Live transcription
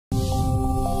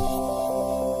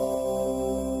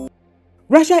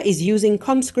Russia is using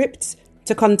conscripts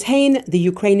to contain the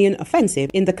Ukrainian offensive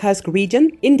in the Kursk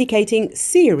region, indicating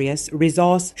serious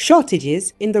resource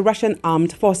shortages in the Russian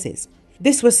armed forces.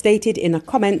 This was stated in a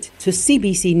comment to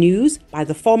CBC News by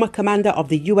the former commander of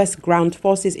the US ground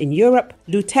forces in Europe,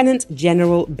 Lieutenant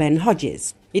General Ben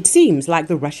Hodges. It seems like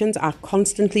the Russians are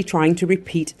constantly trying to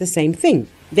repeat the same thing.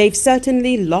 They've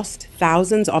certainly lost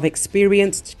thousands of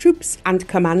experienced troops and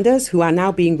commanders who are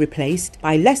now being replaced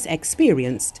by less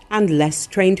experienced and less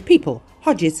trained people,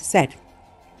 Hodges said.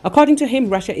 According to him,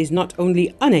 Russia is not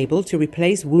only unable to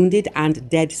replace wounded and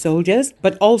dead soldiers,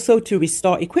 but also to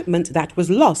restore equipment that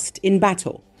was lost in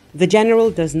battle. The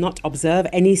general does not observe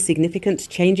any significant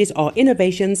changes or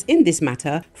innovations in this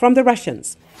matter from the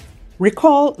Russians.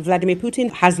 Recall, Vladimir Putin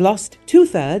has lost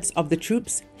 2/3 of the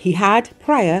troops he had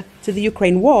prior to the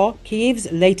Ukraine war, Kyiv's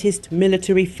latest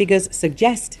military figures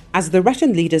suggest, as the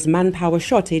Russian leader's manpower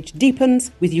shortage deepens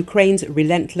with Ukraine's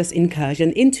relentless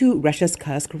incursion into Russia's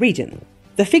Kursk region.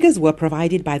 The figures were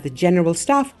provided by the General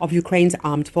Staff of Ukraine's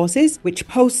Armed Forces, which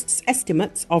posts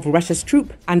estimates of Russia's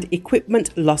troop and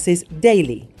equipment losses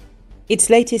daily.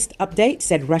 Its latest update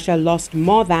said Russia lost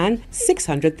more than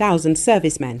 600,000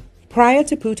 servicemen. Prior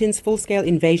to Putin's full-scale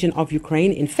invasion of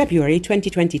Ukraine in February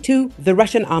 2022, the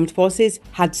Russian armed forces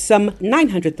had some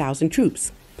 900,000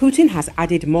 troops. Putin has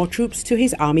added more troops to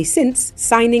his army since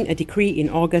signing a decree in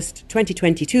August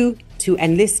 2022 to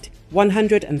enlist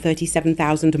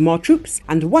 137,000 more troops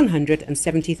and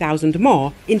 170,000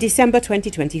 more in December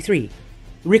 2023.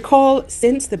 Recall,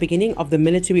 since the beginning of the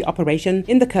military operation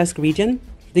in the Kursk region,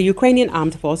 the Ukrainian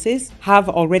Armed Forces have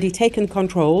already taken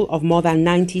control of more than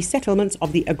 90 settlements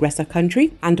of the aggressor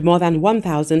country and more than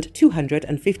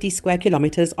 1,250 square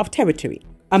kilometers of territory.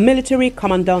 A military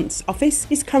commandant's office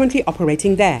is currently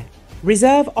operating there.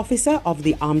 Reserve officer of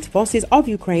the Armed Forces of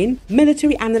Ukraine,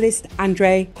 military analyst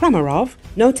Andrei Kramarov,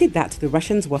 noted that the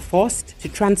Russians were forced to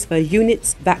transfer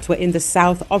units that were in the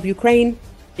south of Ukraine,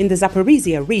 in the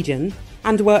Zaporizhia region,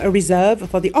 and were a reserve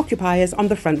for the occupiers on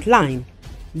the front line.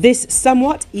 This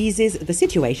somewhat eases the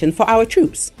situation for our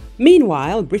troops.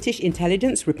 Meanwhile, British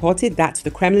intelligence reported that the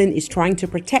Kremlin is trying to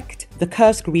protect the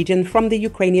Kursk region from the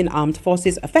Ukrainian Armed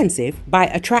Forces offensive by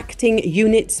attracting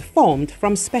units formed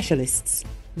from specialists.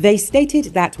 They stated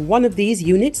that one of these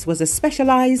units was a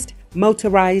specialized,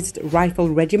 motorized rifle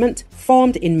regiment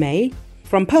formed in May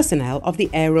from personnel of the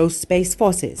Aerospace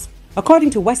Forces. According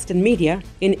to Western media,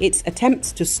 in its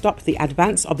attempts to stop the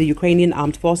advance of the Ukrainian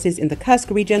armed forces in the Kursk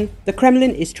region, the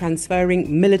Kremlin is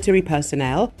transferring military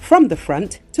personnel from the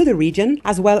front to the region,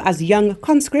 as well as young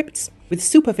conscripts with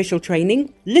superficial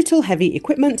training, little heavy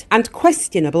equipment, and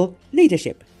questionable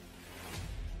leadership.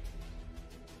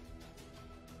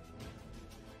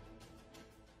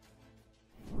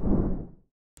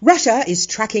 Russia is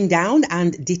tracking down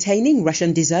and detaining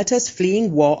Russian deserters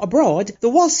fleeing war abroad, the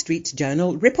Wall Street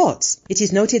Journal reports. It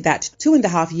is noted that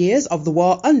 2.5 years of the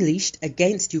war unleashed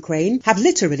against Ukraine have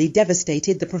literally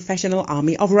devastated the professional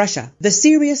army of Russia. The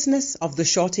seriousness of the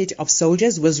shortage of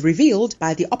soldiers was revealed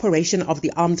by the operation of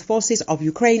the armed forces of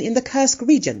Ukraine in the Kursk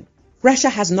region. Russia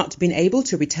has not been able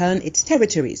to return its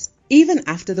territories, even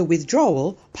after the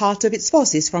withdrawal part of its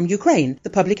forces from Ukraine,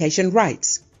 the publication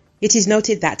writes. It is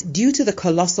noted that due to the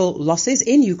colossal losses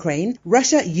in Ukraine,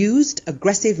 Russia used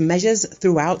aggressive measures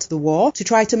throughout the war to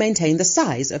try to maintain the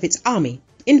size of its army.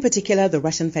 In particular, the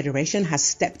Russian Federation has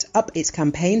stepped up its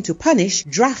campaign to punish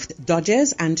draft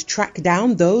dodgers and track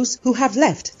down those who have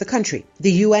left the country.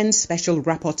 The UN Special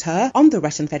Rapporteur on the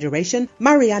Russian Federation,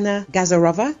 Mariana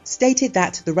Gazarova, stated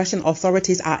that the Russian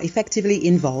authorities are effectively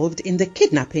involved in the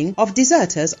kidnapping of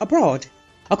deserters abroad.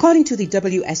 According to the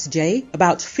WSJ,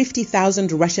 about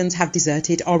 50,000 Russians have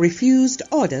deserted or refused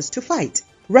orders to fight.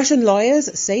 Russian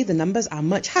lawyers say the numbers are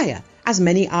much higher, as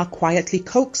many are quietly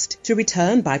coaxed to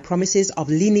return by promises of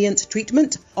lenient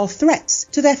treatment or threats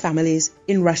to their families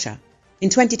in Russia. In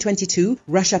 2022,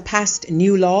 Russia passed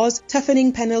new laws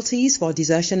toughening penalties for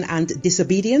desertion and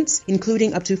disobedience,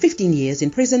 including up to 15 years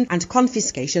in prison and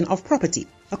confiscation of property.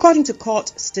 According to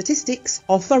court statistics,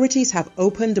 authorities have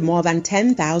opened more than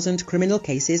 10,000 criminal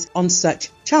cases on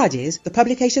such charges, the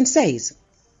publication says.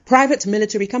 Private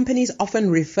military companies, often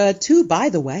referred to by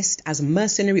the West as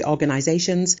mercenary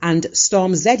organizations and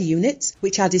Storm Z units,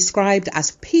 which are described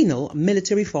as penal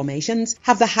military formations,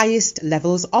 have the highest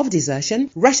levels of desertion,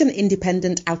 Russian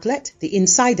independent outlet The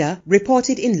Insider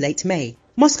reported in late May.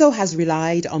 Moscow has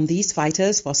relied on these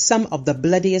fighters for some of the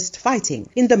bloodiest fighting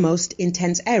in the most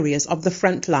intense areas of the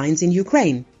front lines in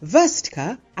Ukraine.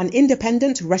 Verstka, an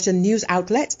independent Russian news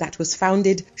outlet that was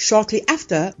founded shortly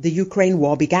after the Ukraine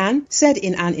war began, said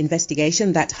in an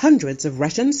investigation that hundreds of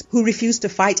Russians who refuse to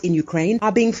fight in Ukraine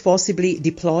are being forcibly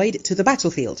deployed to the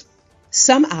battlefield.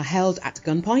 Some are held at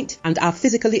gunpoint and are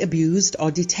physically abused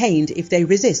or detained if they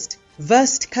resist.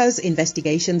 Verstka's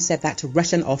investigation said that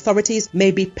Russian authorities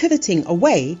may be pivoting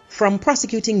away from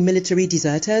prosecuting military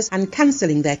deserters and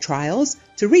cancelling their trials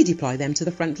to redeploy them to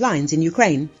the front lines in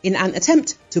Ukraine in an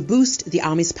attempt to boost the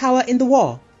army's power in the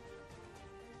war.